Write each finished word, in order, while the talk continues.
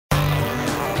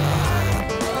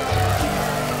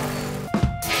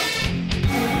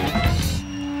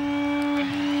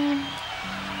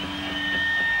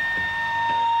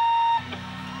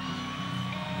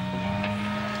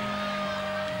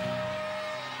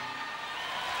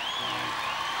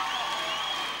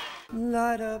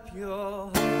Light up your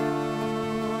homes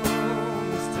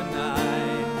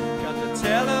tonight. Got the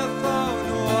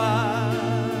telephone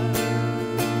wide.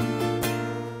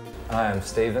 Hi, I'm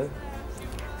Stephen.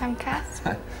 I'm Cass.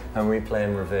 And we play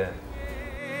in REVERE.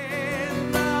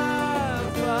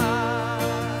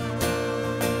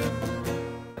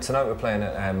 Tonight we're playing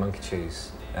at Monkey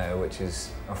Cheese, which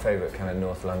is our favourite kind of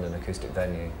North London acoustic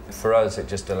venue. For us, it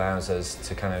just allows us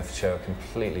to kind of show a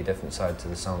completely different side to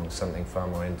the song, something far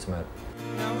more intimate.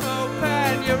 Now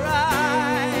open your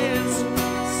eyes,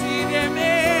 see them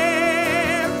everywhere.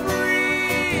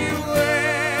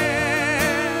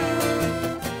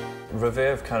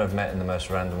 REVERE have kind of met in the most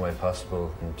random way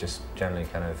possible and just generally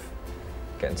kind of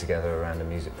getting together around a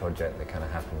music project that kind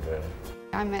of happened, really.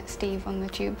 I met Steve on the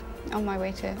tube on my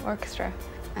way to orchestra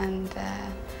and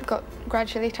got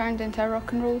gradually turned into a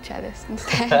rock and roll cellist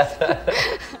instead.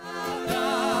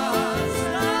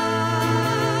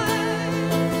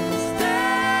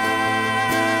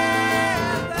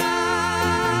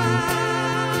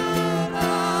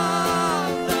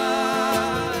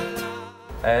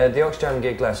 The Oxjam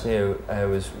gig last year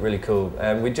was really cool.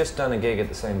 We'd just done a gig at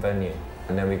the same venue,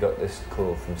 and then we got this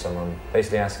call from someone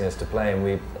basically asking us to play,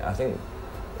 and I think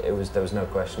there was no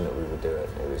question that we would do it.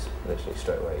 It was literally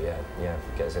straight away, yeah,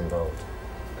 get us involved.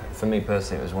 For me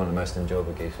personally, it was one of the most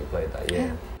enjoyable gigs we played that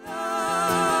year.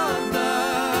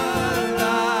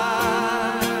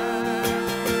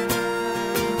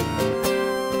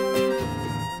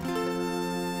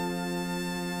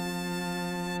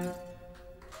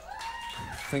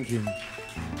 Thank you.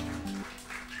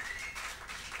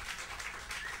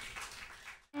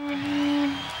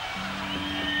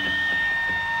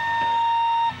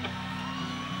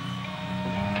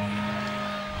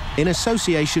 In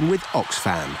association with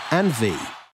Oxfam and V.